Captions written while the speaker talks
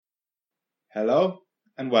Hello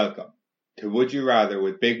and welcome to Would You Rather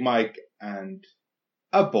with Big Mike and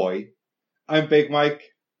a boy. I'm Big Mike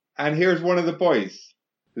and here's one of the boys.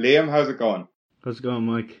 Liam, how's it going? How's it going,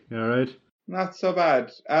 Mike? You alright? Not so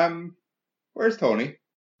bad. Where's Tony?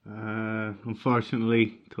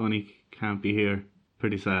 Unfortunately, Tony can't be here.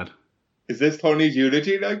 Pretty sad. Is this Tony's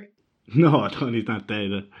eulogy, like? No, Tony's not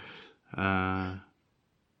dead.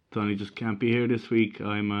 Tony just can't be here this week.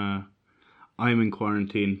 I'm in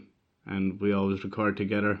quarantine, and we always record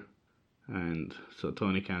together, and so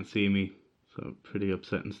Tony can't see me. So pretty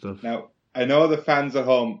upsetting stuff. Now, I know the fans at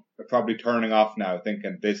home are probably turning off now,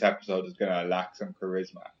 thinking this episode is going to lack some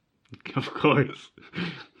charisma. Of course.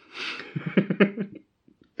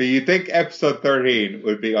 But you think episode 13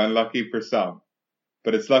 would be unlucky for some,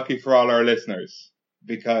 but it's lucky for all our listeners,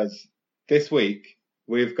 because this week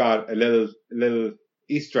we've got a little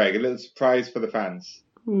Easter egg, a little surprise for the fans.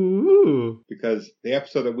 Ooh. Because the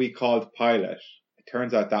episode that we called Pilot, it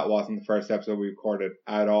turns out that wasn't the first episode we recorded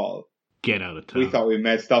at all. Get out of town. We thought we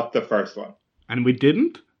messed up the first one. And we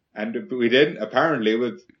didn't? And we didn't, apparently,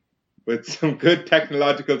 with some good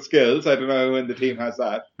technological skills. I don't know who in the team has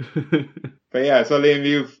that. But yeah, so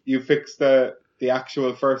Liam, you fixed the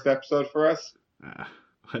actual first episode for us?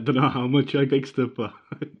 I don't know how much I fixed it, but...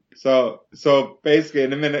 So basically,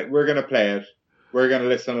 in a minute, we're going to play it. We're going to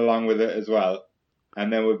listen along with it as well.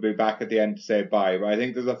 And then we'll be back at the end to say bye. But I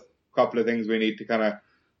think there's a couple of things we need to kind of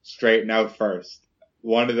straighten out first.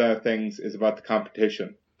 One of the things is about the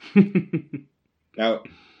competition. Now,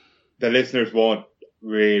 the listeners won't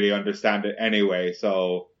really understand it anyway.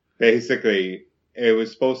 So basically, it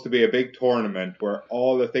was supposed to be a big tournament where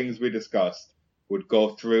all the things we discussed would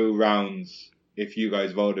go through rounds if you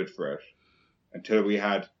guys voted for it, until we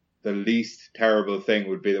had the least terrible thing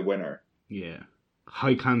would be the winner. Yeah.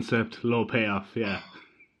 High concept, low payoff, yeah.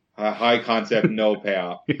 High concept, no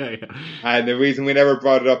payoff. Yeah. And the reason we never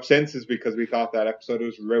brought it up since is because we thought that episode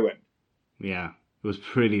was ruined. Yeah. It was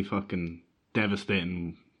pretty fucking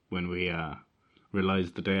devastating when we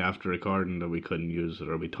realised the day after recording that we couldn't use it,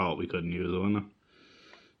 or we thought we couldn't use it, wasn't it?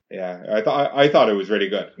 Yeah, I thought it was really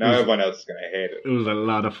good. Now everyone else is going to hate it. It was a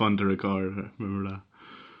lot of fun to record, I remember that.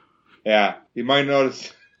 Yeah, you might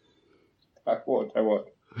notice... I won't.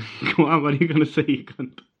 Come on, what are you going to say, you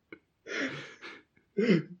cunt?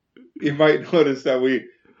 You might notice that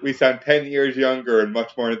we sound 10 years younger and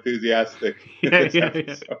much more enthusiastic. Yeah.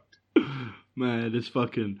 Man, this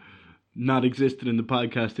fucking not existing in the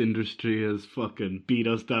podcast industry has fucking beat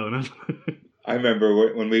us down. I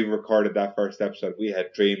remember when we recorded that first episode, we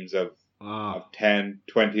had dreams of 10,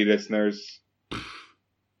 20 listeners.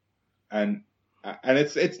 And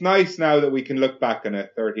it's nice now that we can look back on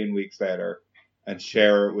it 13 weeks later and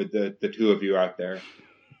share it with the two of you out there.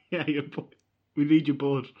 Yeah, we need you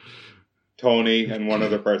both. Tony and one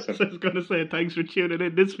other person. I was going to say thanks for tuning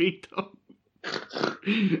in this week, Tom.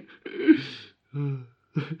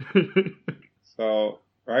 So,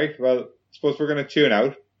 right, well, I suppose we're going to tune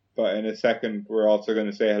out, but in a second we're also going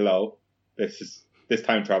to say hello. This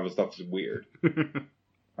time travel stuff is weird.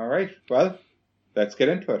 All right, well, let's get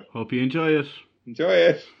into it. Hope you enjoy it. Enjoy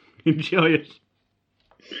it. Enjoy it.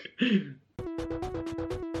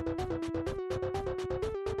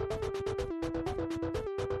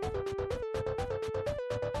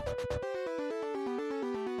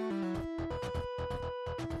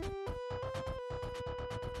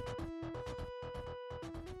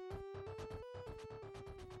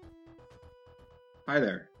 Hi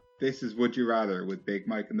there, this is Would You Rather with Big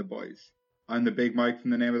Mike and the boys. I'm the Big Mike from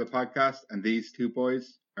the name of the podcast, and these two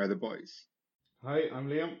boys are the boys. Hi, I'm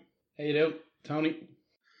Liam. How you doing? Tony.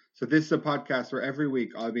 So this is a podcast where every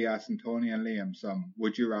week I'll be asking Tony and Liam some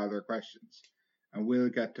Would You Rather questions, and we'll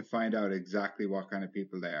get to find out exactly what kind of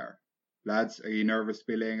people they are. Lads, are you nervous to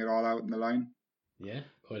be laying it all out in the line? Yeah,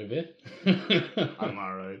 quite a bit. I'm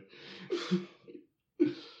alright.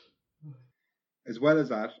 As well as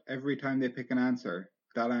that, every time they pick an answer,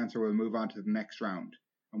 that answer will move on to the next round,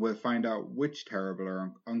 and we'll find out which terrible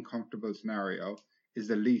or uncomfortable scenario is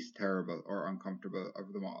the least terrible or uncomfortable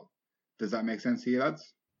of them all. Does that make sense to you,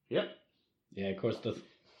 lads? Yep. Yeah, of course it does.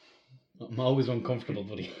 I'm always uncomfortable,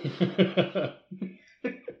 buddy.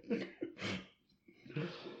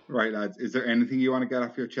 Right, lads, is there anything you want to get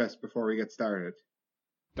off your chest before we get started?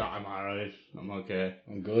 No, I'm alright. I'm okay.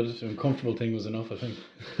 I'm good. The uncomfortable thing was enough, I think.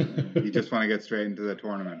 You just want to get straight into the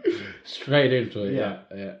tournament? Straight into it,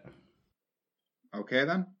 yeah. Okay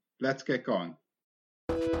then, let's get going.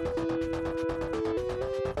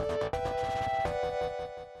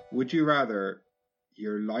 Would you rather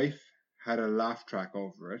your life had a laugh track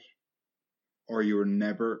over it, or you were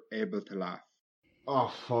never able to laugh?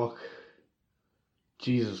 Oh, fuck.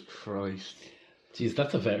 Jesus Christ. Jeez,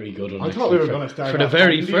 that's a very good one. I thought we were for- going to start For the off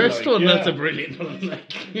very handy, first like, one, yeah. that's a brilliant one.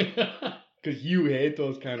 Like. Because you hate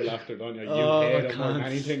those kind of laughter, don't you? You Oh, hate I it more than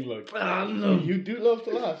can't. anything. Like, Ah, so no. you do love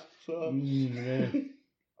to laugh. So Yeah.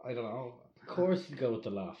 I don't know. Of course you go with the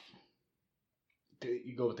laugh.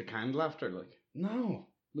 You go with the canned laughter, like no,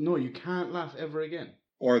 you can't laugh ever again.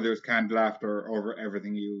 Or there's canned laughter over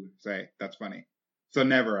everything you say. That's funny. So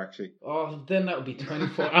never, actually. Oh, then that would be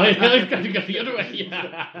 24. I got to go the other way.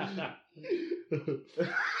 Yeah.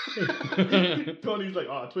 Tony's like,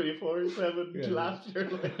 24/7 Yeah. laughter,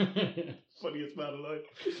 like, funniest man alive.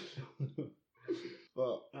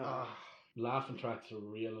 But Laughing tracks are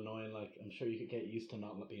real annoying. Like, I'm sure you could get used to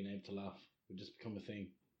not being able to laugh. It would just become a thing,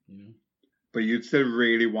 you know? But you'd still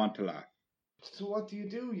really want to laugh. so what do?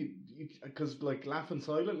 You because like laughing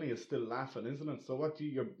silently is still laughing, isn't it? So what do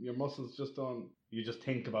your muscles just don't? You just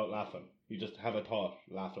think about laughing. You just have a thought,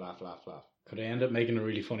 laugh. Could I end up making a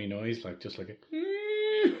really funny noise? Like, just like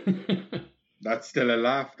a... That's still a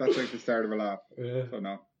laugh. That's like the start of a laugh. Yeah. So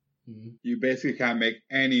no. Mhm. You basically can't make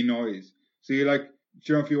any noise. So you like, do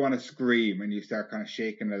you know if you want to scream and you start kind of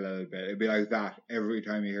shaking a little bit, it'd be like that every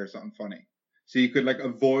time you hear something funny. So you could like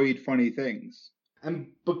avoid funny things.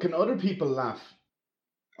 But can other people laugh?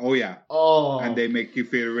 Oh yeah. Oh, And they make you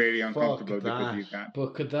feel really fuck uncomfortable because that. you can't.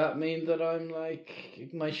 But could that mean that I'm like...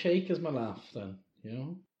 My shake is my laugh then, you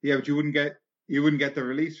know? Yeah, but you wouldn't get the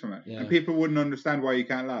release from it. Yeah. And people wouldn't understand why you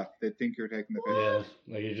can't laugh. They'd think you're taking the piss.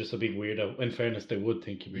 Yeah, like you're just a big weirdo. In fairness, they would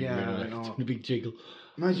think you're a big Yeah, weirdo. I Like, know. a big jiggle.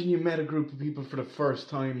 Imagine you met a group of people for the first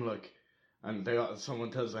time, like, and someone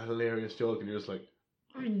tells a hilarious joke, and you're just like,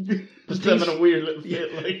 just things- having a weird little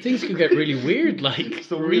fit, like Things could get really weird, like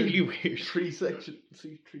So really weird.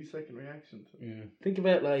 3-second reaction. Yeah. Think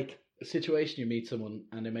about like a situation you meet someone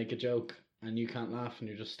and they make a joke and you can't laugh and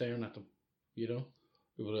you're just staring at them. You know,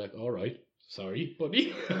 people are like, "All right, sorry,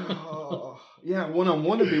 buddy." Oh, yeah,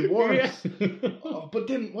 one-on-one would be worse. Yeah. Oh, but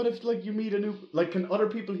then what if like you meet a new, like, can other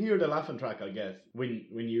people hear the laughing track? I guess when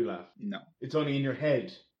you laugh, No. it's only in your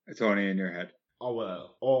head. It's only in your head. Oh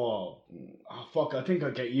well. Oh fuck! I think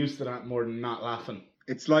I'd get used to that more than not laughing.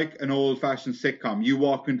 It's like an old-fashioned sitcom. You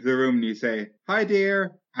walk into the room and you say, "Hi,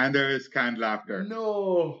 dear," and there's canned laughter.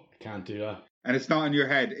 No. I can't do that. And it's not in your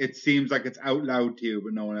head. It seems like it's out loud to you,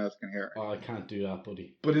 but no one else can hear it. Oh, I can't do that,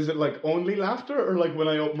 buddy. But is it like only laughter, or like when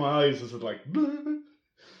I open my eyes, is it like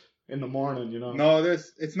in the morning? You know. No,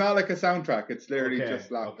 it's not like a soundtrack. It's literally Okay,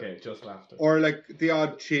 just laughter. Okay, just laughter. Or like the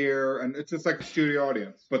odd cheer, and it's just like a studio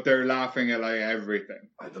audience, but they're laughing at like everything.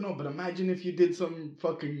 I don't know, but imagine if you did something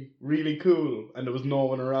fucking really cool and there was no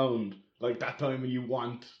one around. Like that time when you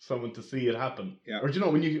want someone to see it happen. Yeah. Or do you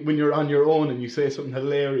know when you're on your own and you say something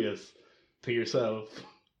hilarious to yourself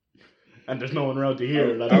and there's no one around to hear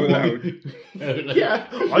it. Out loud. Yeah,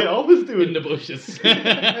 I always do In it. the bushes.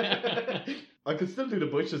 I could still do the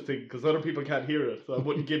bushes thing because other people can't hear it, so it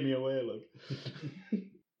wouldn't give me away. Like,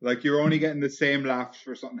 Like you're only getting the same laughs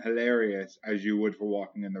for something hilarious as you would for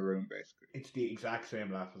walking in the room, basically. it's the exact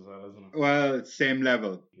same laugh as well, isn't it? Well, it's same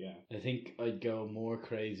level. Yeah. I think I'd go more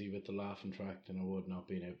crazy with the laughing track than I would not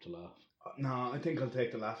being able to laugh. No, I think I'll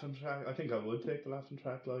take the laughing track. I think I would take the laughing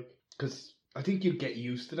track, like, because I think you'd get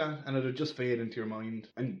used to that, and it'll just fade into your mind,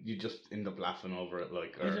 and you just end up laughing over it,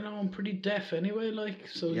 like. I don't know, I'm pretty deaf anyway, like,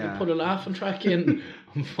 so Yeah. you put a laughing track in,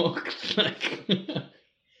 I'm fucked, like.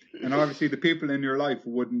 And obviously the people in your life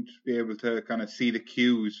wouldn't be able to kind of see the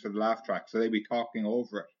cues for the laugh track, so they'd be talking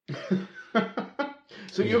over it.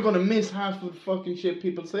 So you're gonna miss half of the fucking shit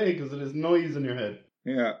people say because there's noise in your head.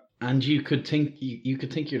 Yeah. And you could think you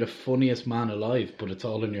could think you're the funniest man alive, but it's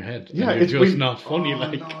all in your head. Yeah, and you're just not funny, oh,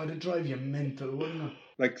 like. no, it'd drive you mental, wouldn't it?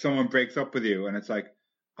 Like someone breaks up with you and it's like,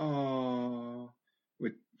 oh,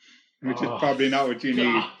 which is Oh, probably not what you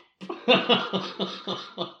need.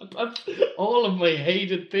 That's all of my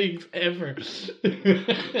hated things ever. Is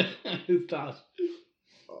that?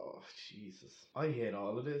 Oh Jesus, I hate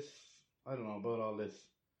all of this. I don't know about all this.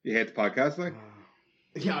 You hate the podcast, like?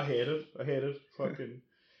 Yeah, I hate it. Fucking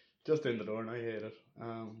just in the door, and I hate it.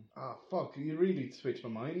 Fuck, you really switched my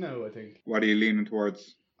mind now. I think What are you leaning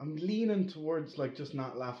towards? I'm leaning towards like just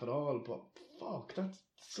not laugh at all. But fuck, that's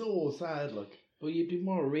so sad. Like. Well, you'd be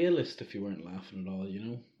more realist if you weren't laughing at all, you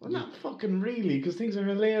know. Well, not fucking really, because things are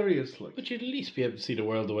hilarious. Like, But you'd at least be able to see the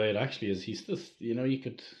world the way it actually is. He's just, you know, you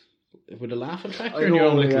could with a laughing track I you're in your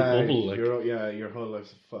own know, little yeah, bubble, like. your whole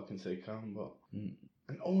life's a fucking sitcom, but Mm.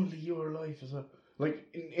 and only your life is a like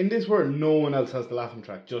in this world. No one else has the laughing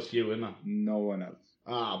track, just you, innit? No one else.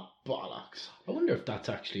 Ah, bollocks. I wonder if that's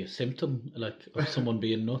actually a symptom, like, of someone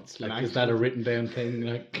being nuts. Like, An is that a written down thing?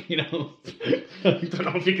 Like, you know? I don't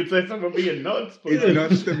know if you could say someone being nuts, but Is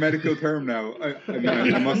nuts the medical term now? I mean,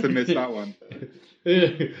 I must have missed that one.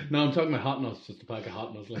 No, I'm talking about hot nuts, just a pack of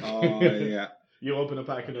hot nuts. Like. Oh, yeah. you open a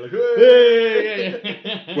pack and they're like, Hey,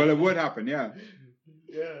 yeah. Well, it would happen, yeah.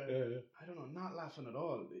 yeah. I don't know, not laughing at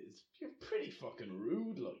all. You're pretty fucking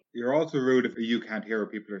rude, like. You're also rude if you can't hear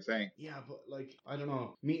what people are saying. Yeah, but like, I don't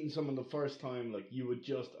know, meeting someone the first time, like, you would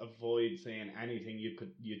just avoid saying anything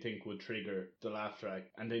you think would trigger the laugh track,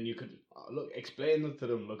 and then you could explain it to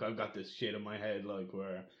them. Look, I've got this shit in my head, like,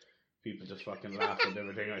 where people just fucking laugh at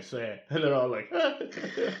everything I say, and they're all like,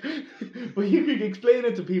 but you could explain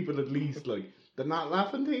it to people at least, like, the not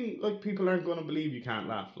laughing thing, like, people aren't going to believe you can't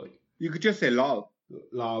laugh, like. You could just say lol.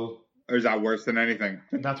 Lol. Or is that worse than anything?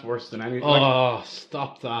 That's worse than anything. Oh,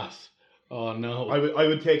 stop that. Oh, no. I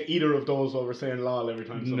would take either of those over saying lol every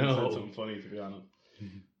time someone No. said something funny, to be honest.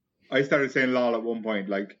 I started saying lol at one point,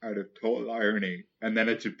 like, out of total irony, and then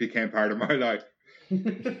it just became part of my life.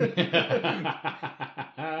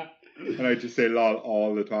 And I just say lol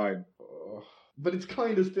all the time. Oh. But it's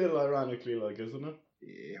kind of still ironically like, isn't it?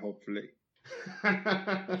 Yeah, hopefully.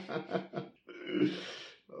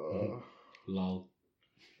 Oh, Lol.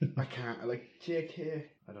 I can't, like, JK,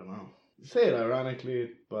 I don't know. Say it ironically,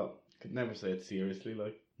 but could never say it seriously,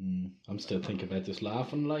 like. I'm still thinking about this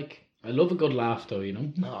laughing, like. I love a good laugh, though, you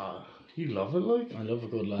know? Ah, you love it, like. I love a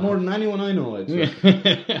good laugh. More than anyone I know, I'd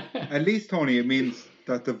say. At least, Tony, it means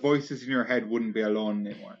that the voices in your head wouldn't be alone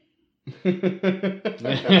anymore.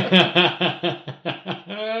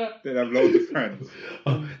 They'd have loads of friends.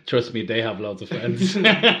 Oh, trust me, they have loads of friends.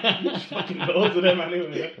 Fucking loads of them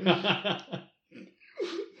anyway.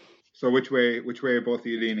 So which way are both of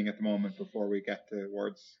you leaning at the moment before we get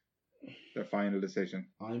towards the final decision?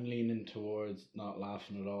 I'm leaning towards not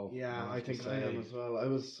laughing at all. Yeah, I have to think I say. am as well. I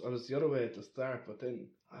was the other way at the start, but then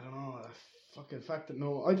I don't know. The fucking fact that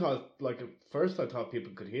I thought, like, at first I thought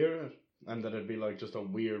people could hear it, and that it'd be like just a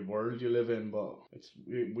weird world you live in. But it's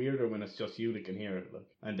weirder when it's just you that can hear it, like,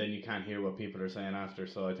 and then you can't hear what people are saying after.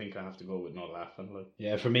 So I think I have to go with not laughing, like.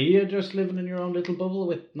 Yeah, for me, you're just living in your own little bubble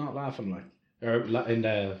with not laughing, like, or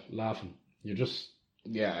laughing. You're just,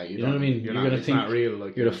 Yeah, you know what I mean. You're You're not, gonna it's think not real.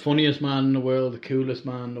 Like, you're the funniest man in the world, the coolest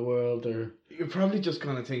man in the world, or you're probably just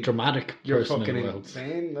gonna think dramatic you're person fucking in the world.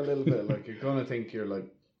 insane a little bit. Like, you're gonna think you're like,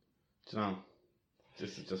 you know,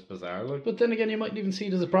 this is just bizarre. Like, But then again, you mightn't even see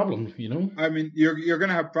it as a problem, you know. I mean, you're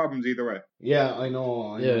gonna have problems either way. yeah, I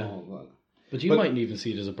know, Yeah. but But you mightn't even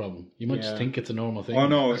see it as a problem. You might just Yeah. think it's a normal thing. Oh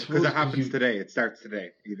no, I because suppose it happens you- today. It starts today.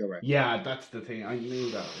 Either way. yeah, that's the thing. I knew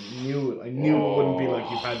that. I knew it. I knew it wouldn't be like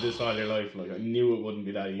you've had this all your life. Like, I knew it wouldn't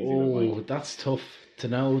be that easy. Oh, Like, that's tough to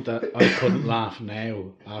know that I couldn't laugh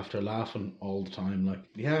now after laughing all the time. Like,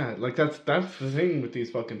 yeah, like that's the thing with these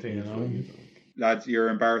fucking things. You know? like, Lads, you're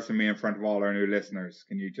embarrassing me in front of all our new listeners.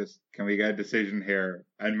 Can we get a decision here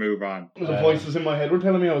and move on? the voices in my head were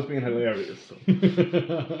telling me I was being hilarious. So.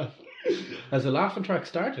 has the laughing track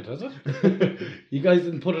started? Has it? You guys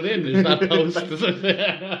didn't put it in. Is that post? Is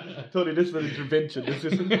it? Tony, this is an intervention. This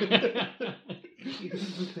isn't.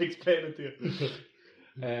 Just explain it to you.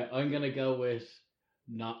 I'm gonna go with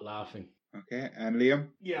not laughing. Okay, and Liam?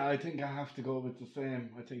 Yeah, I think I have to go with the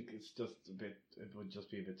same. I think it's just it would just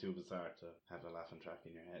be a bit too bizarre to have a laughing track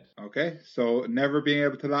in your head. Okay, so never being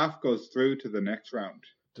able to laugh goes through to the next round.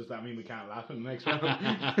 Does that mean we can't laugh in the next round?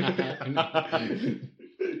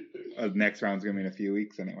 The next round's gonna be in a few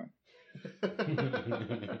weeks anyway.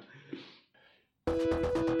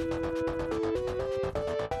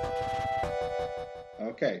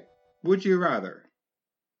 Okay, would you rather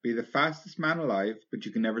be the fastest man alive, but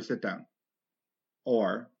you can never sit down,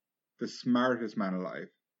 or the smartest man alive,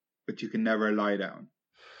 but you can never lie down?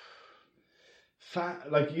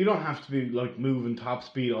 Like, you don't have to be like moving top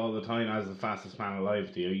speed all the time as the fastest man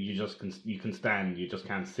alive, do you? You just can stand. You just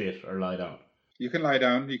can't sit or lie down. You can lie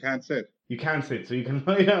down, you can't sit. You can't sit, so you can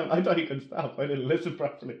lie down. I thought you could stop. I didn't listen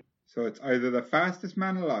properly. So it's either the fastest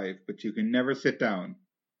man alive, but you can never sit down,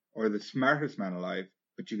 or the smartest man alive,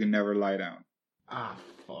 but you can never lie down. Ah,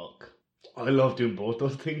 fuck. I love doing both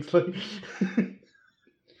those things. Like,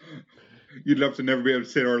 You'd love to never be able to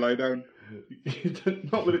sit or lie down.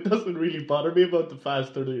 no, but it doesn't really bother me about the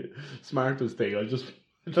fast or the smartest thing. I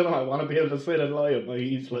don't know. I want to be able to sit and lie at my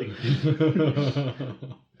ease. Like,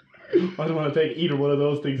 I don't want to take either one of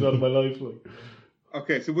those things out of my life. Like.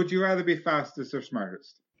 Okay, so would you rather be fastest or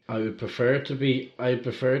smartest? I'd prefer it to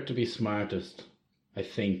be smartest, I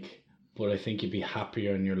think, but I think you'd be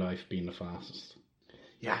happier in your life being the fastest.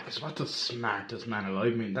 Yeah, because what the smartest man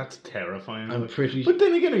alive mean? That's terrifying. I'm like. pretty. But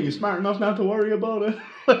then again, are you smart enough not to worry about it?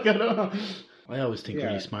 Like, I don't know. I always think Yeah.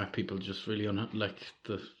 really smart people just really Yeah,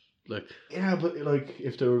 but like,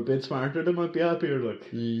 if they were a bit smarter, they might be happier. Like,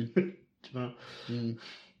 you know,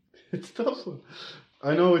 it's tough.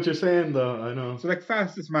 I know what you're saying, though. I know. So like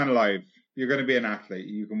fastest man alive, you're going to be an athlete.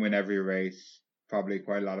 You can win every race. Probably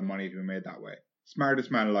quite a lot of money to be made that way.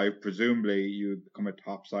 Smartest man alive, presumably you become a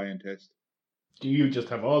top scientist. Do you just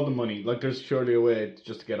have all the money? Like, there's surely a way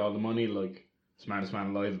just to get all the money. Like, smartest man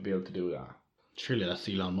alive would be able to do that. Surely that's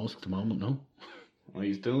Elon Musk at the moment, no? Well,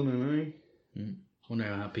 he's doing it, eh? Wonder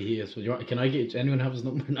how happy he is. Can I get anyone have his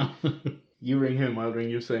number now? You ring him, I'll ring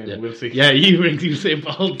Usain. Yeah. We'll see. Yeah, you ring Usain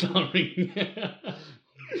Bolt, I'll ring.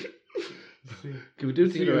 Can we do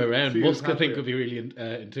it the other way around? Musk, I think, would be really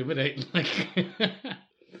intimidating. Like,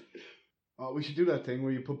 Oh, we should do that thing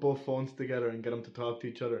where you put both phones together and get them to talk to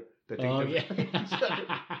each other. They think oh they're-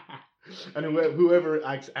 yeah. And whoever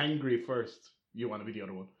acts angry first, you want to be the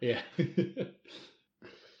other one. Yeah.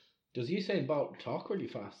 Does Usain Bolt talk really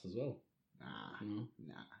fast as well? Nah.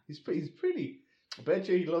 He's pretty. I bet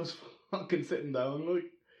you he loves fucking sitting down, like.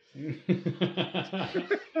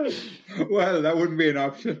 Well, that wouldn't be an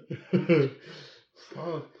option.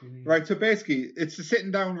 Fuck. Right, so basically, it's the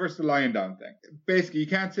sitting down versus the lying down thing. Basically, you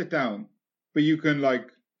can't sit down, but you can like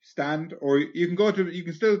stand, or you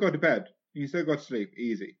can still go to bed. You can still go to sleep,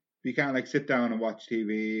 easy. But you can't like sit down and watch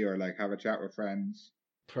TV or like have a chat with friends.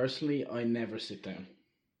 Personally, I never sit down.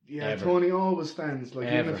 Yeah, Ever. Tony always stands. Like,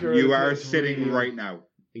 even Ever. if you're You at a are place sitting really- right now.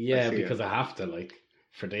 Yeah, see because I have to, like,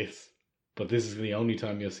 for this. But this is the only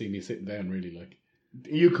time you'll see me sitting down, really, like.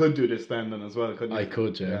 You could do this standing as well, couldn't you? I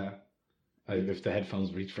could, yeah. If the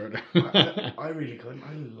headphones reach further. I really couldn't.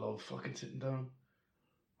 I love fucking sitting down.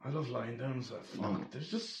 I love lying down. So fuck,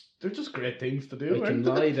 they're just great things to do. I can aren't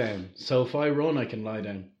they? lie down. So if I run, I can lie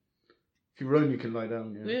down. If you run, you can lie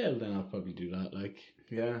down. Yeah. Yeah, then I'll probably do that, like.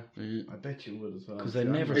 Yeah. I bet you would as well. Because I See,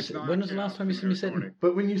 never It's sit. not When was the actually last time you see me option there, sitting? Tony.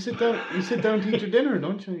 But when you sit down to eat your dinner,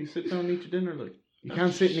 don't you? You sit down and eat your dinner. Like, you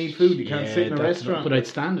can't sit and eat food. You can't sit in a that's restaurant. not- but I'd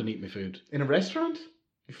stand and eat my food. In a restaurant?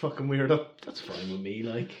 You fucking weirdo. That's fine with me,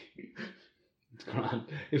 like. It's grand.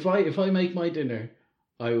 If I make my dinner,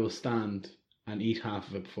 I will stand and eat half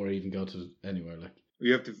of it before I even go to anywhere, like.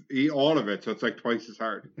 You have to eat all of it, so it's like twice as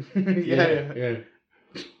hard. yeah.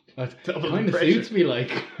 That Double kind of pressure. suits me,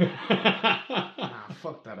 like.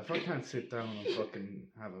 Fuck that. If I can't sit down and fucking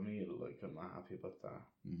have a meal, like, I'm not happy about that.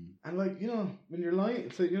 Mm. And like, you know, when you're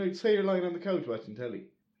lying, so, you know, say you're lying on the couch watching telly,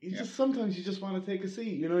 sometimes you just want to take a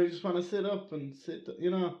seat, you know, you just want to sit up and sit, you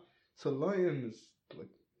know. So lying is like,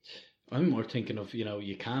 I'm more thinking of, you know,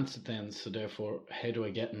 you can't sit down, so therefore, how do I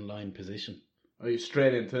get in line position? are you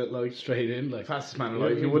straight into it, like Straight in, like. fastest man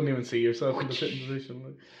alive? You wouldn't even see yourself in the sitting position,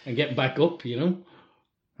 like. And getting back up, you know?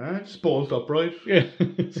 Just bolt upright. Yeah.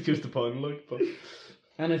 Excuse the pun, like, but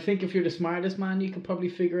And I think if you're the smartest man, you could probably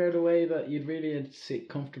figure out a way that you'd really sit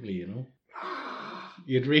comfortably, you know?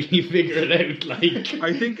 You'd really figure it out, like.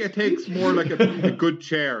 I think it takes more like a good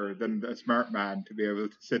chair than a smart man to be able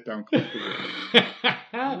to sit down comfortably.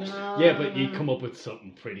 Yeah, but you'd come up with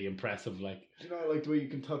something pretty impressive, like. you know, like the way you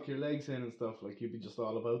can tuck your legs in and stuff, like you'd be just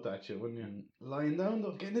all about that shit, wouldn't you? Lying down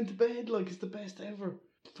though, getting into bed, like, it's the best ever.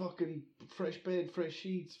 Fucking fresh bed, fresh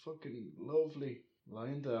sheets, fucking lovely.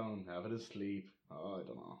 Lying down, having a sleep. Oh, I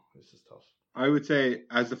don't know. This is tough. I would say,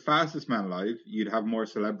 as the fastest man alive, you'd have more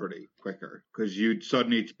celebrity quicker because you'd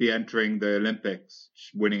suddenly be entering the Olympics,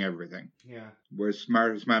 winning everything. Yeah. Whereas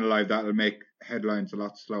smartest man alive, that'll make headlines a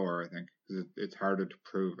lot slower, I think, because it's harder to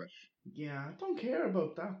prove it. Yeah, I don't care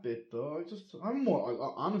about that bit though. I'm more,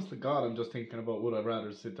 honest to God, I'm just thinking about would I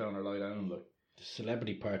rather sit down or lie down, like. The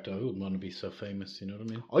celebrity part, though, I wouldn't want to be so famous, you know what I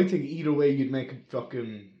mean? I think either way you'd make a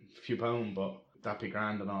fucking few pound, but that'd be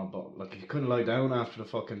grand and all, but like if you couldn't lie down after the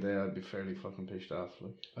fucking day, I'd be fairly fucking pissed off,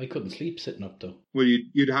 like. I couldn't sleep sitting up, though. Well,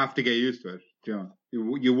 you'd have to get used to it, you know.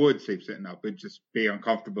 You would sleep sitting up, it'd just be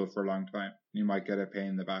uncomfortable for a long time. You might get a pain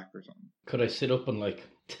in the back or something. Could I sit up and, like,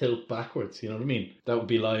 tilt backwards, you know what I mean? That would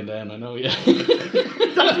be lying down, I know, yeah.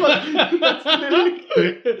 That's literally...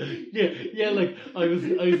 yeah, like, I was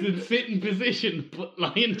in sitting position, but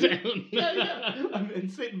lying down. yeah. I'm in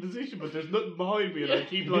sitting position, but there's nothing behind me, and I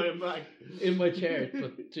keep lying back. In my chair,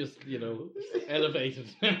 but just, you know, elevated.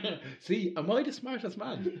 See, am I the smartest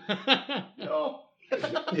man? No.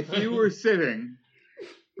 If you were sitting,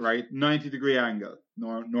 right, 90-degree angle,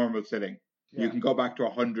 normal sitting, you can go back to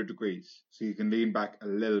 100 degrees, so you can lean back a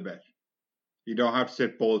little bit. You don't have to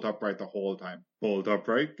sit bolt upright the whole time. Bolt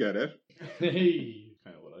upright, get it? Hey.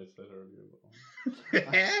 Kind of what I said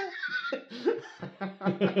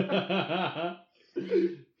earlier.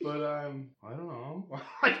 But I don't know.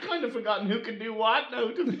 I've kind of forgotten who can do what now.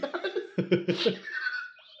 To be honest.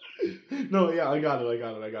 No, yeah, I got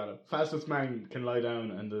it. Fastest man can lie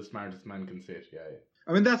down, and the smartest man can sit. Yeah.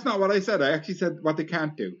 I mean, that's not what I said. I actually said what they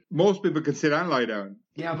can't do. Most people can sit and lie down.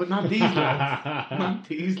 Yeah, but not these lads. Not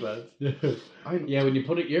these lads. Yeah, when you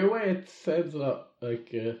put it your way, it sounds a lot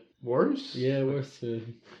like Worse? yeah, worse.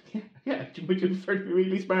 Yeah, but you prefer to be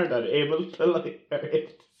really smart at it, able to lie.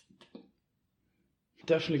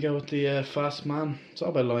 Definitely go with the fast man. It's all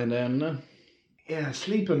about lying down now. Yeah,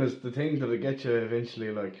 sleeping is the thing that'll get you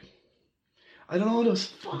eventually, like... I don't know,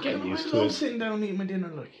 those Getting fucking... used I to love it. sitting down and eating my dinner,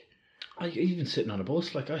 like... I even sitting on a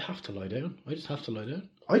bus, like I have to lie down. I just have to lie down.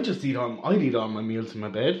 I'd eat all my meals in my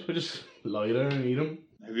bed. I just lie there and eat them.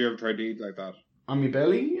 Have you ever tried to eat like that? On my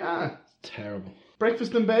belly? Yeah. Terrible.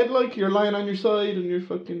 Breakfast in bed, like, you're lying on your side and you're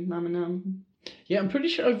fucking nam. Yeah, I'm pretty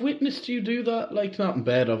sure I've witnessed you do that. Like not in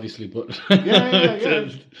bed, obviously, but Yeah.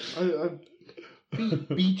 I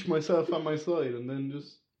beach myself on my side and then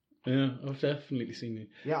just... Yeah, I've definitely seen you.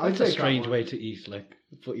 Yeah, That's a strange way to eat, like.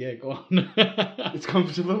 But yeah, go on. It's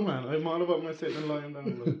comfortable, man. I'm all about my sitting and lying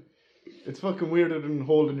down. Like. It's fucking weirder than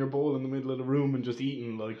holding your bowl in the middle of the room and just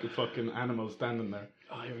eating like a fucking animal standing there.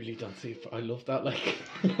 I really don't see it. I love that, like.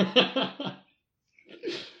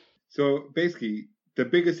 So basically, the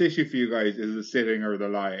biggest issue for you guys is the sitting or the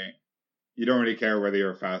lying. You don't really care whether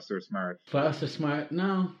you're fast or smart. Fast or smart?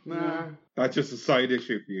 No. Nah. That's just a side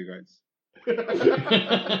issue for you guys.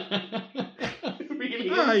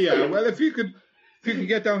 Really? Yeah. Well, if you could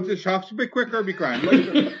get down to the shops a bit quicker, it'd be grand.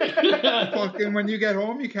 Like, fucking when you get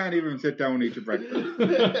home, you can't even sit down and eat your breakfast.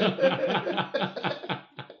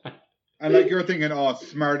 And like you're thinking, oh,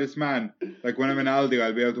 smartest man. Like when I'm in Aldi,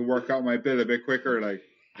 I'll be able to work out my bill a bit quicker. Like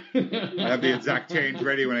I have the exact change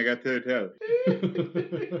ready when I get to the till.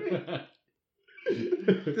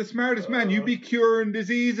 The smartest man, you'd be curing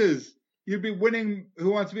diseases. You'd be winning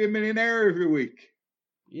Who Wants to Be a Millionaire every week.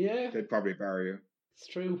 Yeah, They'd probably bar you. it's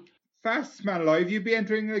true. Fastest man alive, you'd be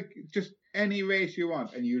entering like just any race you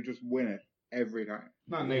want, and you just win it every time.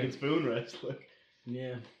 Not naked spoon race, like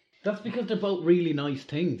Yeah. That's because they're both really nice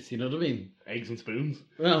things, you know what I mean? eggs and spoons.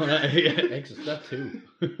 Well, yeah, eggs, that too.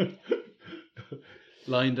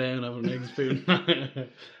 Lying down, having an egg spoon.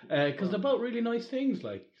 Because they're both really nice things,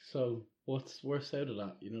 like, so what's worse out of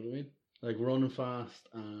that, you know what I mean? Like running fast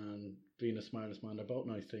and being the smartest man, they're both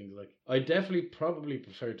nice things. Like I definitely probably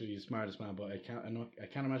prefer to be the smartest man, but I can't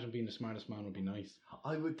imagine being the smartest man would be nice.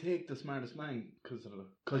 I would take the smartest man because of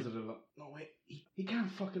the. No wait, he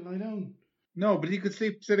can't fucking lie down. No, but he could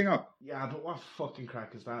sleep sitting up. Yeah, but what fucking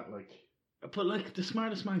crack is that? Like, But like the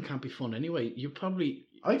smartest man can't be fun anyway. You probably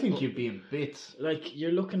I think you'd be in bits. like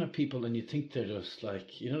you're looking at people and you think they're just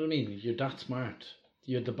like, you know what I mean? You're that smart.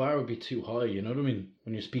 The bar would be too high, you know what I mean?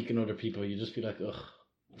 When you're speaking to other people, you just be like,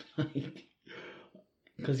 ugh.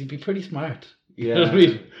 Because you'd be pretty smart. You know what I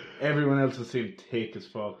mean? Everyone else would seem thick as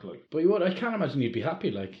fuck. Like, But you would, I can't imagine you'd be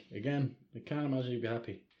happy, like, again. I can't imagine you'd be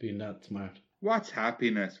happy being that smart. What's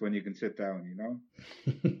happiness when you can sit down, you know?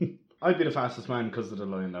 I'd be the fastest man because of the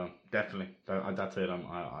lying down. Definitely. That's it.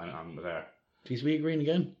 I'm there. Please, we agreeing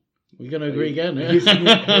again? We're going to agree again,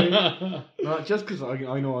 No, just because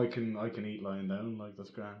I know I can eat lying down. Like,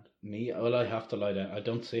 that's grand. Me? Well, I have to lie down. I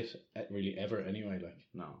don't sit really ever anyway, like.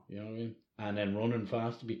 No. You know what I mean? And then running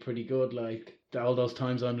fast would be pretty good, like, all those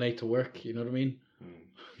times I'm late to work, you know what I mean?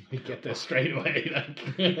 We get there straight away, like.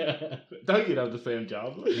 Don't you'd have the same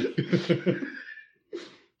job? Like.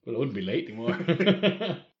 Well, I wouldn't be late anymore.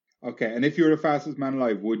 Okay, and if you were the fastest man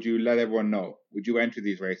alive, would you let everyone know? Would you enter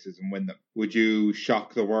these races and win them? Would you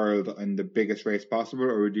shock the world in the biggest race possible,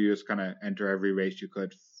 or would you just kind of enter every race you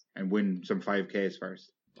could and win some 5Ks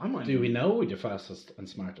first? I might. Do we know you're fastest and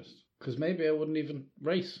smartest? Because maybe I wouldn't even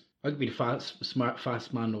race. I could be the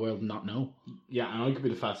fast man in the world and not know. Yeah, and I could be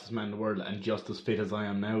the fastest man in the world and just as fit as I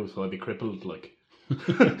am now, so I'd be crippled, like.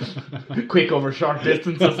 Quick over short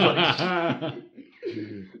distances, like.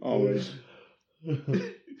 Always.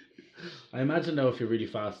 I imagine though, if you're really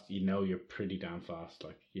fast, you know you're pretty damn fast.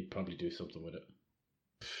 Like you'd probably do something with it.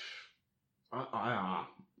 Nah,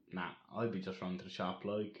 I'd be just running to the shop,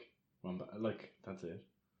 like that's it.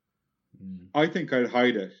 I think I'd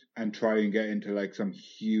hide it and try and get into like some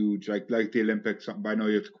huge, like the Olympics, something. But I know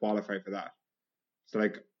you have to qualify for that. So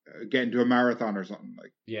like get into a marathon or something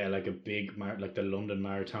like. Yeah, like a big like the London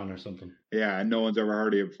Marathon or something. Yeah, and no one's ever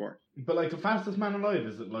heard of you before. But like the fastest man alive,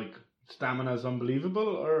 is it like stamina is unbelievable,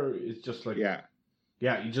 or it's just like Yeah,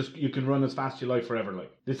 you can run as fast as you like forever.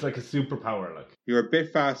 Like it's like a superpower. Like you're a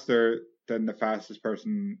bit faster than the fastest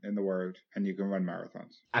person in the world, and you can run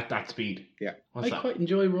marathons. At that speed. Yeah. What's I that? quite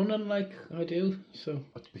enjoy running, like I do. So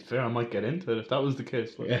To be fair, I might get into it if that was the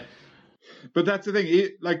case. Like. yeah. But that's the thing.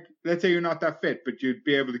 Like, let's say you're not that fit, but you'd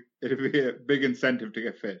be able to. It'd be a big incentive to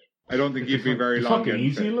get fit. I don't think you'd be very It's long. fucking getting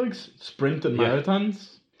easy, fit. like sprinting Yeah.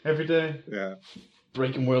 marathons every day. Yeah,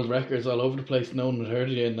 Breaking world records all over the place. No one would heard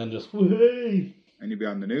of you, and then just whee. and you'd be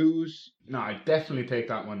on the news. No, I'd definitely take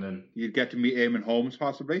that one then. You'd get to meet Eamon Holmes,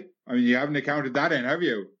 possibly. I mean, you haven't accounted that in, have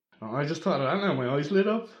you? Oh, I just thought of that now. My eyes lit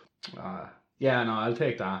up. Yeah, no, I'll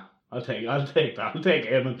take that. I'll take that. I'll take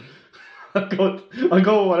Eamon. I'll go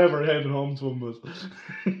with whatever Eamon Holmes one was.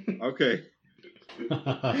 Okay.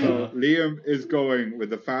 So Liam is going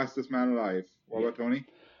with the fastest man alive. What about Tony?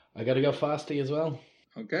 I gotta go fasty as well.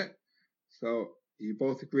 Okay. So you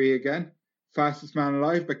both agree again. Fastest man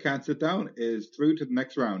alive but can't sit down is through to the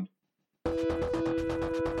next round.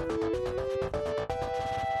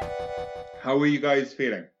 How are you guys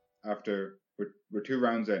feeling after we're 2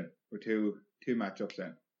 rounds in? We're two matchups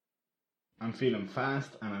in. I'm feeling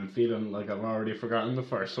fast, and I'm feeling like I've already forgotten the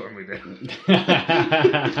first one we did.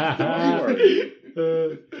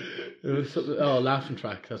 Laughing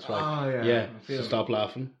track. That's right. Oh, yeah. Yeah. I'm So feeling- stop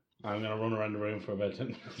laughing. I'm gonna run around the room for about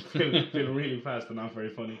 10. feeling really fast and not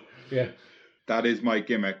very funny. Yeah. That is my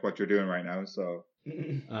gimmick, what you're doing right now, so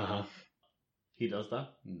He does that?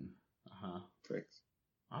 Mm. tricks.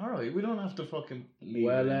 Alright, we don't have to fucking leave.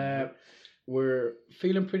 Well, we're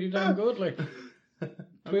feeling pretty damn good. Like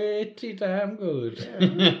pretty damn good.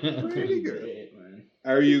 Pretty good. Great, man.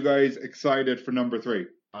 Are you guys excited for number 3?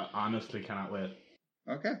 I honestly cannot wait.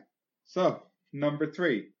 Okay. So, number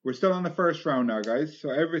 3. We're still on the first round now, guys.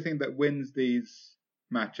 So everything that wins these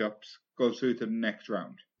matchups goes through to the next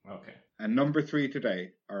round. Okay. And number 3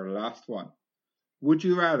 today, our last one. Would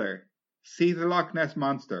you rather see the Loch Ness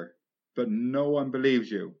Monster, but no one believes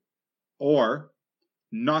you, or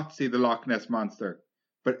not see the Loch Ness Monster,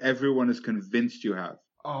 but everyone is convinced you have?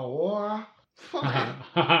 Oh, fuck.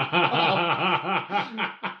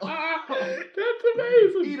 That's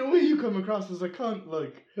amazing. Either way, you come across as a cunt,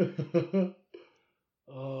 like.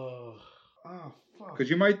 Oh. Oh, fuck. Because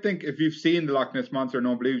you might think if you've seen the Loch Ness Monster and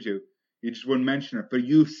no one believes you, you just wouldn't mention it. But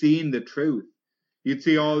you've seen the truth. You'd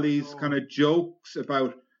see all these kind of jokes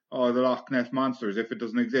about, the Loch Ness Monster as if it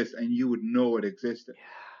doesn't exist, and you would know it existed.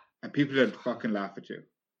 And people would fucking laugh at you.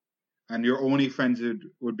 And your only friends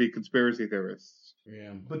would be conspiracy theorists.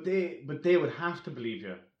 Yeah. But they would have to believe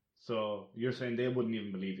you. So you're saying they wouldn't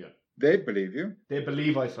even believe you? They'd believe you. They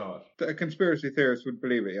believe I saw it. A conspiracy theorist would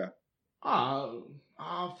believe it, yeah.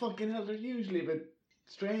 Fucking hell, they're usually a bit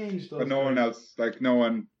strange, though. But no one else, no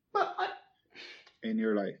one But in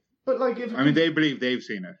your life. if I mean, they believe they've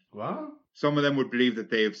seen it. what? Some of them would believe that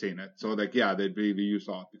they've seen it. So, they'd believe you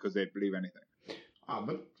saw it because they'd believe anything.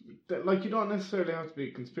 But you don't necessarily have to be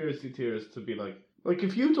a conspiracy theorist to be like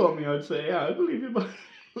if you told me, I'd say yeah, I believe you. But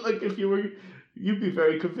if you were, you'd be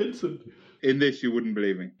very convincing. In this, you wouldn't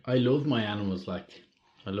believe me. I love my animals. I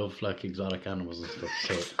love exotic animals and stuff.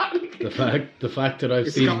 So the fact that I've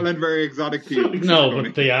Is seen Scotland very exotic to you? no, Tony?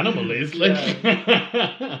 but the animal is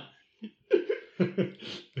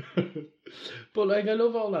But I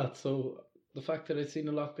love all that. So the fact that I've seen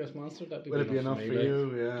a Loch Ness Monster, that'd be Would it be enough me, for like.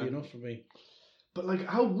 you? Yeah. Be enough for me. But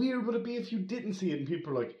how weird would it be if you didn't see it and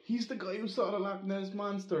people are like, he's the guy who saw the Loch Ness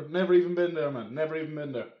Monster. Never even been there, man. Never even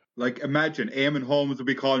been there. Imagine Eamon Holmes would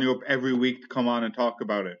be calling you up every week to come on and talk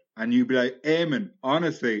about it. And you'd be like, Eamon,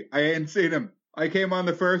 honestly, I ain't seen him. I came on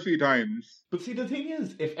the first few times. But see, the thing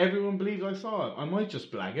is, if everyone believed I saw it, I might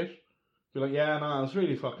just blag it. Be like, yeah, no, it's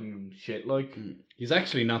really fucking shit, He's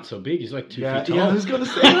actually not so big. He's like 2 yeah, feet tall. yeah, I was gonna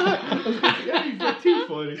say that. Yeah, he's like 2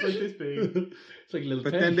 foot. He's like this big. It's like a little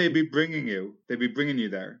But Teddy. then they'd be bringing you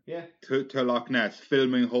there Yeah. to Loch Ness,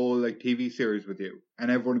 filming whole TV series with you. And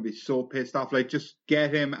everyone would be so pissed off, just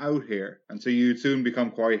get him out here. And so you'd soon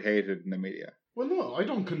become quite hated in the media. Well, no, I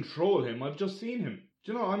don't control him. I've just seen him.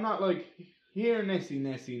 Do you know? I'm not here, Nessie, and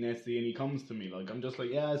he comes to me. I'm just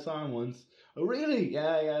yeah, I saw him once. Oh, really?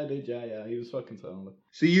 Yeah, I did. Yeah. He was fucking solid.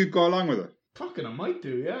 So you'd go along with it. Fucking, I might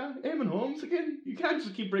do, yeah. Eamon Holmes again. You can't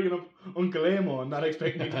just keep bringing up Uncle Amo and not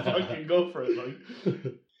expect me to fucking go for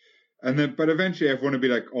it, And then, but eventually everyone would be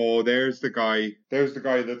like, oh, there's the guy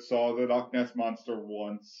that saw the Loch Ness Monster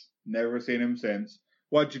once. Never seen him since.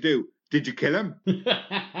 What'd you do? Did you kill him?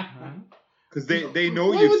 Because they know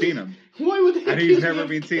Why you've would seen they- him. Why would they And he's kill never him?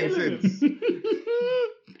 been seen Kill him? since.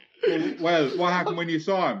 Well, what happened when you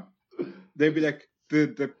saw him? They'd be like,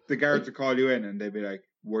 the guards would call you in and they'd be like,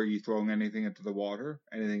 were you throwing anything into the water?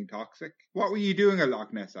 Anything toxic? What were you doing at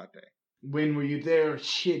Loch Ness that day? When were you there?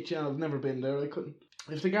 Shit, yeah, I've never been there. I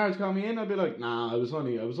if the guards got me in, I'd be like, nah, I was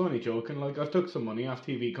only joking. Like, I've took some money off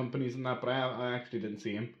TV companies and that, but I actually didn't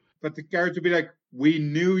see him. But the guards would be like, we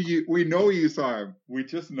know you saw him. We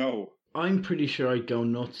just know. I'm pretty sure I'd go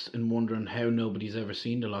nuts in wondering how nobody's ever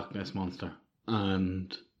seen the Loch Ness Monster.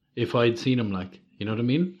 And if I'd seen him, like, you know what I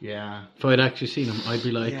mean? Yeah. If I'd actually seen him, I'd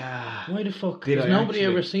be like, Yeah. why the fuck Did has I nobody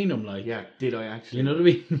actually? ever seen him? Like, Yeah, did I actually? you know what I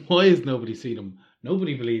mean? Why has nobody seen him?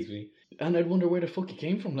 Nobody believes me. And I'd wonder where the fuck he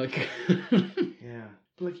came from, like. Yeah.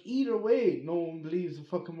 But, like, either way, no one believes the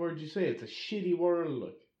fucking word you say. It's a shitty world,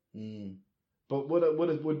 like. Mm. But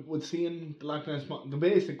would seeing the Loch Ness the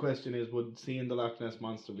basic question is, would seeing the Loch Ness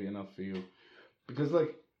Monster be enough for you? Because,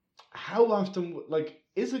 like, how often, like,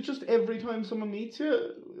 is it just every time someone meets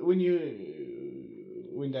you when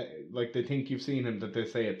they think you've seen him that they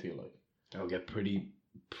say it to you, like? That'll get pretty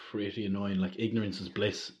annoying. Like, ignorance is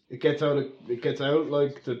bliss. It gets out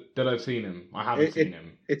like that I've seen him. I haven't seen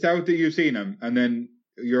him. It's out that you've seen him, and then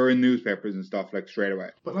you're in newspapers and stuff, like, straight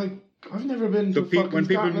away. But, like, I've never been So to fucking when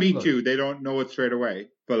people Scotland, meet like. you, they don't know it straight away.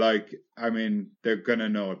 But, like, I mean, they're gonna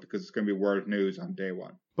know it because it's gonna be world news on day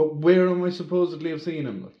one. But where am I supposedly have seen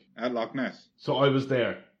him, like? At Loch Ness. So I was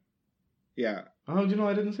there. Yeah. How do you know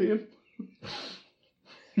I didn't see him?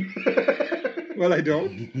 Well, I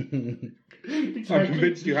don't. I'm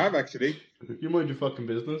convinced you have, actually. You mind your fucking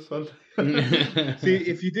business. See,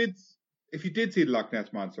 if you did see the Loch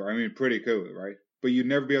Ness Monster, I mean, pretty cool, right? But you'd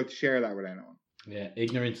never be able to share that with anyone. Yeah,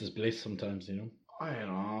 ignorance is bliss sometimes, you know. I don't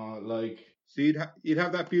know, like. So you'd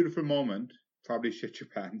have that beautiful moment, probably shit your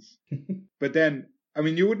pants. But then, I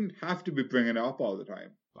mean, you wouldn't have to be bringing it up all the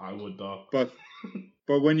time. I would, though. But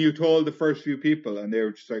when you told the first few people and they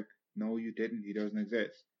were just like, no, you didn't, he doesn't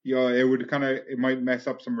exist. You know, it might mess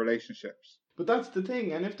up some relationships. But that's the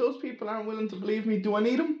thing, and if those people aren't willing to believe me, do I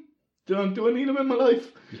need them? Do I need them in my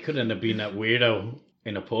life? You could end up being that weirdo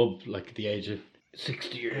in a pub, like at the age of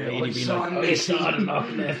 60 years old. I saw the Loch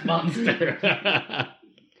Ness Monster.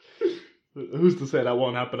 Who's to say that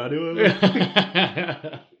won't happen anyway?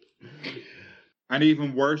 And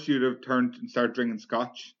even worse, you'd have turned and started drinking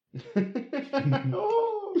scotch.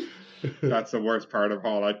 Oh. That's the worst part of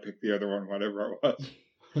all. I'd pick the other one, whatever it was.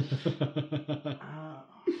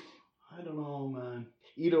 I don't know, man.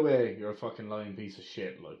 Either way, you're a fucking lying piece of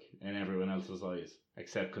shit, like, in everyone else's eyes,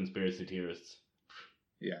 except conspiracy theorists.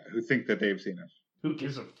 Yeah, who think that they've seen it. Who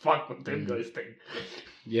gives a fuck what them guys think?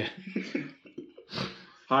 Yeah.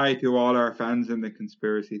 Hi to all our fans in the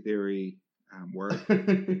conspiracy theory world.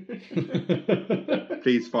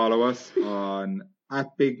 Please follow us on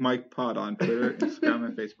 @BigMikePod on Twitter, Instagram,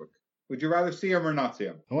 and Facebook. Would you rather see him or not see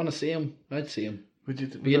him? I want to see him. I'd see him.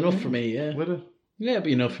 Would Be enough for me, yeah. Would it? Yeah, it'd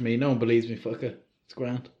be enough for me. No one believes me, fuck it. It's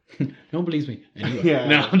grand. No one believes me. Anyway. Yeah.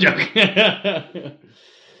 No, I'm joking.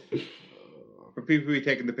 For people who be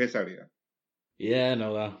taking the piss out of you. Yeah, I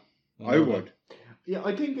know that. I would. Yeah,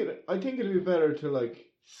 I think it'd be better to, like,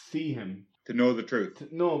 see him. To know the truth.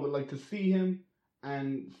 No, but, like, to see him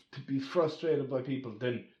and to be frustrated by people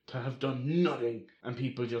than to have done nothing and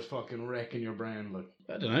people just fucking wrecking your brain, like.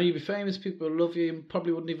 I don't know, you'd be famous, people would love you, and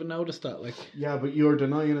probably wouldn't even notice that, like. Yeah, but you're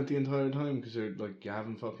denying it the entire time because you're, like, you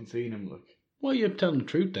haven't fucking seen him, like. Well, you're telling the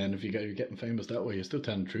truth then. If you're getting famous that way, you're still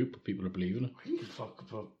telling the truth, but people are believing it. I think fuck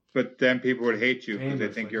about. But then people would hate you because they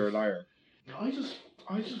Famous, think like- you're a liar. I just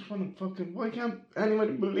want to fucking. Why can't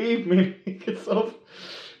anybody believe me? It's so.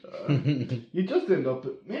 You just end up,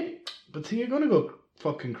 maybe. But see, you're gonna go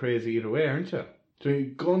fucking crazy either way, aren't you? So you're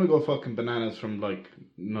gonna go fucking bananas from, like,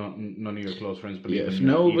 none of your close friends Yeah, believing if you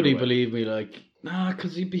nobody either way. believed me, like, nah,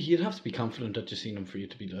 because you'd have to be confident that you've seen him for you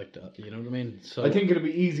to be like that. You know what I mean? So I think it'd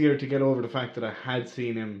be easier to get over the fact that I had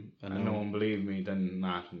seen him I and know. no one believed me than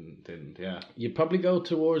not and didn't. Yeah. you'd probably go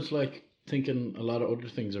towards, like, thinking a lot of other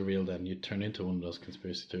things are real then. You'd turn into one of those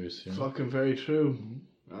conspiracy theorists. You know? Fucking very true.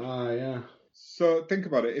 Ah, yeah. So think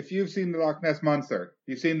about it. If you've seen the Loch Ness Monster,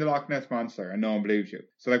 and no one believes you.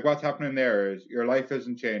 So, like, what's happening there is your life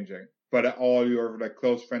isn't changing, but all your, like,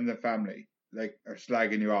 close friends and family, like, are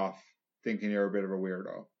slagging you off, thinking you're a bit of a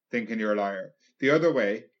weirdo, thinking you're a liar. The other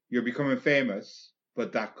way, you're becoming famous,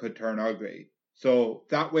 but that could turn ugly. So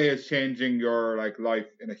that way is changing your, like, life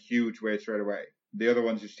in a huge way straight away. The other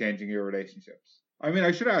one's just changing your relationships. I mean,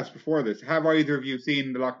 I should ask before this, have either of you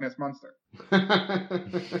seen the Loch Ness Monster?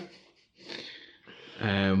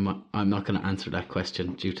 I'm not going to answer that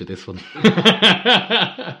question due to this one.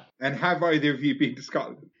 And have either of you been to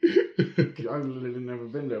Scotland? I've literally never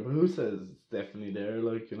been there, but who says it's definitely there?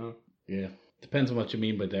 Like, you know. Yeah, depends on what you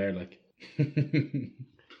mean by there, like.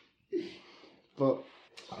 But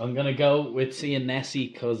I'm gonna go with seeing Nessie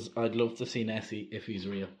because I'd love to see Nessie if he's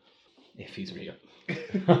real. If he's real.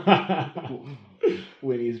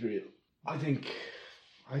 when he's real, I think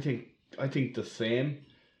I think the same.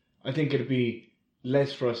 I think it'd be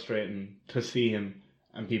less frustrating to see him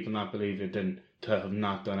and people not believe it than to have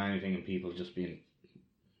not done anything and people just being,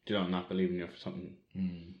 not believing you for something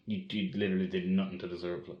you literally did nothing to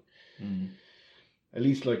deserve. Like, at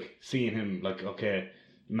least like seeing him, like, okay,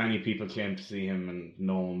 many people claim to see him and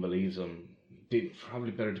no one believes him. It's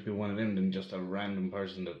probably better to be one of them than just a random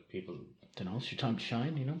person that people. Don't know, it's your time to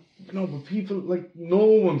shine, you know? No, but people, like, no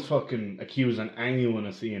one's fucking accusing anyone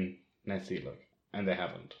of seeing Nessie, like, and they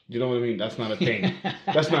haven't. Do you know what I mean? That's not a thing.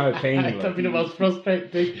 That's not a thing. Like. That'd be the most frustrating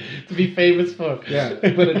thing to be famous for. Yeah,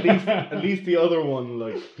 but at least the other one,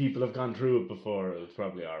 like, people have gone through it before. It's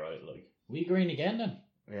probably all right. Like, we green again then?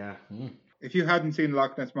 Yeah. If you hadn't seen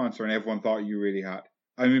Loch Ness Monster and everyone thought you really had,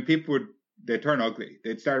 I mean, people they'd turn ugly.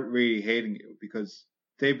 They'd start really hating you because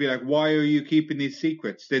they'd be like, "Why are you keeping these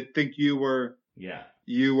secrets?" They'd think you were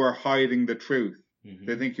hiding the truth. Mm-hmm.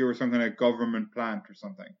 They think you were some kind of government plant or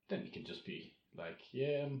something. Then you can just be like,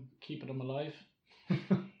 yeah, I'm keeping them alive. It's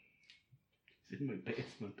in my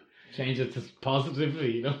basement. Change it to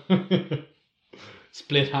positively, you know.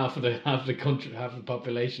 Split half of the country, half of the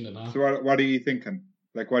population in half. So what are you thinking?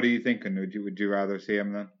 Like, what are you thinking? Would you rather see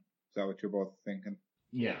him then? Is that what you're both thinking?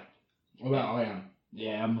 Yeah. Well, I am.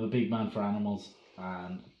 Yeah, I'm a big man for animals,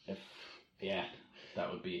 and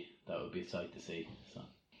that would be a sight to see. So.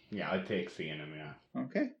 Yeah, I'd take seeing him. Yeah.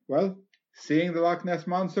 Okay. Well, seeing the Loch Ness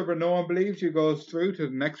Monster, but no one believes you, goes through to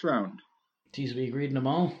the next round. Geez, we agreed on them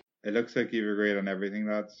all. It looks like you've agreed on everything,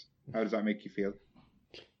 lads. How does that make you feel?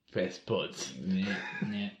 Best buds. Yeah.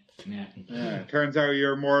 Turns out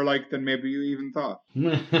you're more alike than maybe you even thought.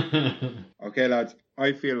 Okay, lads.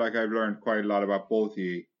 I feel like I've learned quite a lot about both of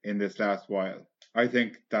you in this last while. I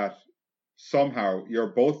think that somehow you're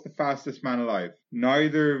both the fastest man alive.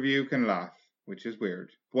 Neither of you can laugh, which is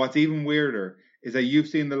weird. What's even weirder is that you've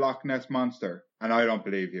seen the Loch Ness Monster, and I don't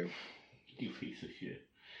believe you. You piece of shit.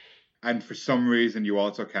 And for some reason, you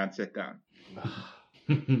also can't sit down.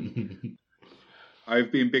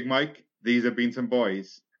 I've been Big Mike. These have been some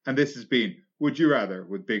boys. And this has been Would You Rather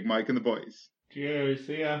with Big Mike and the boys. Cheers,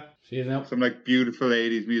 see ya. See you now. Some like beautiful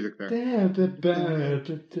 80s music there. The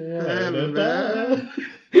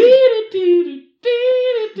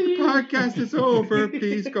podcast is over.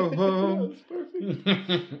 Please go home.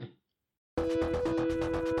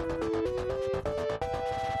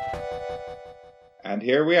 And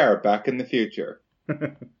here we are, back in the future.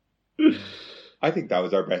 I think that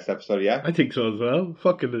was our best episode yet. I think so as well.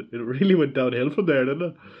 Fucking, it really went downhill from there,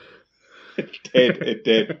 didn't it? It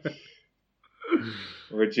did.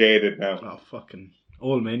 We're jaded now. Oh, fucking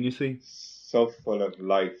old men, you see. So full of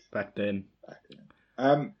life. Back then.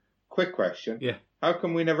 Quick question. Yeah. How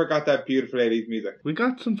come we never got that beautiful 80s music? We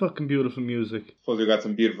got some fucking beautiful music. Suppose we got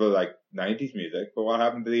some beautiful, like, 90s music, but what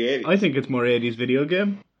happened to the 80s? I think it's more 80s video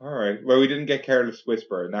game. Alright. Well, we didn't get Careless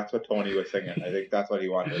Whisper, and that's what Tony was singing. I think that's what he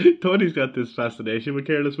wanted. Tony's got this fascination with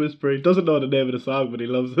Careless Whisper. He doesn't know the name of the song, but he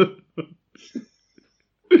loves it.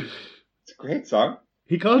 It's a great song.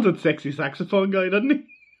 He calls it Sexy Saxophone Guy, doesn't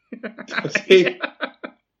he? Does he?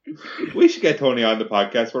 We should get Tony on the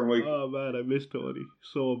podcast one week. Oh man, I miss Tony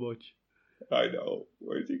so much. I know.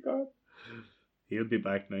 Where's he gone? He'll be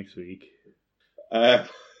back next week.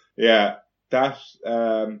 Yeah, that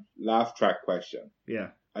laugh track question. Yeah.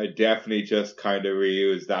 I definitely just kind of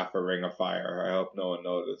reused that for Ring of Fire. I hope no one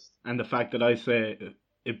noticed. And the fact that I say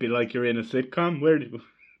it'd be like you're in a sitcom, where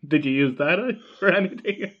did you use that for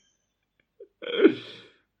anything?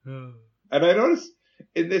 And I noticed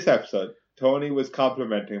in this episode, Tony was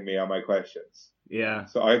complimenting me on my questions. Yeah.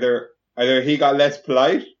 So either he got less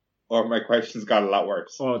polite, or my questions got a lot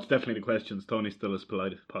worse. Oh, it's definitely the questions. Tony's still as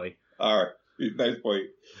polite as pie. Alright, he's a nice boy.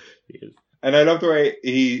 He is. And I love the way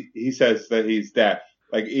he says that he's deaf.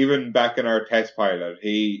 Like, even back in our test pilot,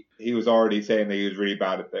 he was already saying that he was really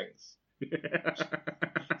bad at things.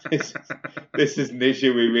 This is an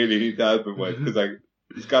issue we really need to help him with, because like,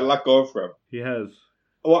 he's got a lot going for him. He has.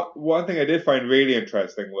 One thing I did find really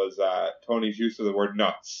interesting was Tony's use of the word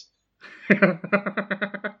nuts.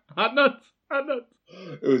 Hot nuts.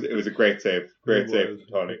 It was a great save. Great save from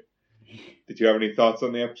Tony. Did you have any thoughts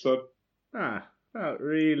on the episode? Not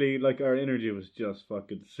really. Like, our energy was just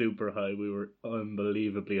fucking super high. We were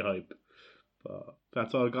unbelievably hyped. But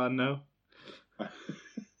that's all gone now.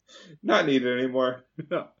 Not needed anymore.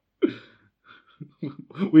 No.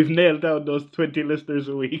 We've nailed down those 20 listeners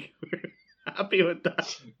a week. We're happy with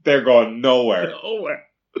that. They're going nowhere. Nowhere.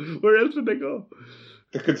 Where else would they go?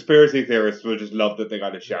 The conspiracy theorists will just love that they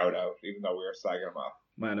got a shout out, even though we were slagging them off.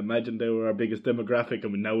 Man, imagine they were our biggest demographic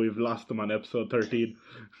and now we've lost them on episode 13.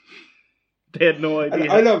 They had no idea.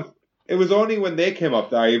 And I love, it was only when they came up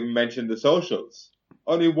that I even mentioned the socials.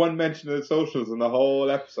 Only one mention of the socials in the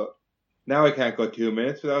whole episode. Now I can't go 2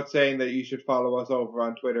 minutes without saying that you should follow us over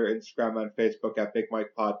on Twitter, Instagram, and Facebook at Big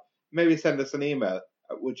Mike Pod. Maybe send us an email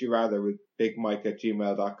at wouldyourrather with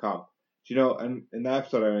bigmike@gmail.com. Do you know, and in that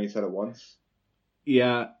episode I only said it once.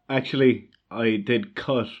 Yeah, actually, I did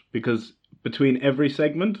cut because between every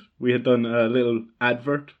segment we had done a little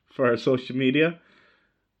advert for our social media,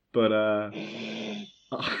 but I'm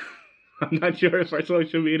not sure if our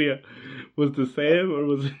social media was the same or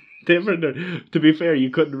was different. Or, to be fair,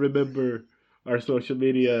 you couldn't remember our social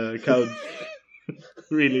media accounts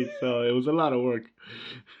really, so it was a lot of work,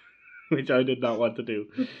 which I did not want to do.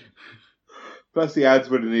 Plus the ads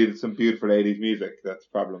would have needed some beautiful 80s music. That's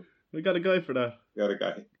the problem. We got a guy for that. The other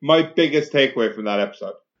guy. My biggest takeaway from that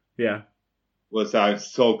episode Yeah. was that I'm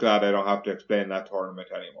so glad I don't have to explain that tournament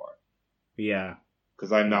anymore. Yeah.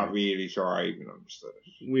 Because I'm not really sure I even understood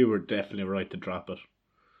it. We were definitely right to drop it.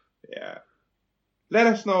 Yeah. Let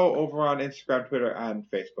us know over on Instagram, Twitter, and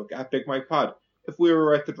Facebook at Big Mike Pod if we were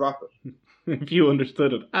right to drop it. If you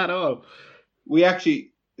understood it at all. We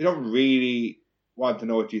don't really want to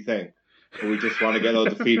know what you think. But we just want to get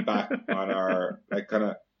loads of feedback on our, like, kind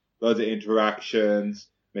of loads of interactions.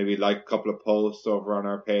 Maybe like a couple of posts over on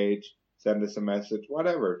our page. Send us a message,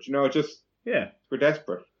 whatever. You know, just, Yeah. we're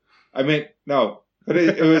desperate. I mean, no. But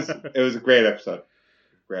it was a great episode.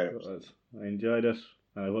 Great It episode. was. I enjoyed it.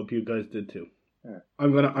 I hope you guys did too. Yeah.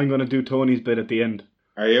 I'm gonna do Tony's bit at the end,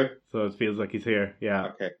 Are you? so it feels like he's here. Yeah.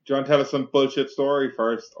 Okay. Do you want to tell us some bullshit story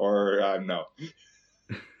first, or no?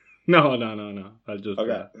 No. I'll just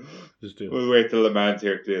Okay. just do it. We'll wait till the man's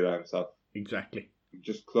here to do that himself. Exactly.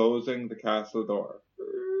 Just closing the castle door.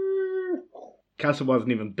 Castle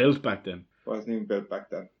wasn't even built back then. Wasn't even built back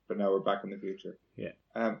then, but now we're back in the future. Yeah.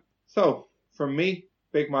 So, from me,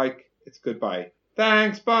 Big Mike, it's goodbye.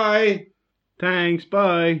 Thanks, bye! Thanks.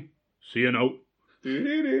 Bye. See you now.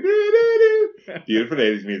 Beautiful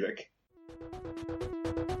 80s music.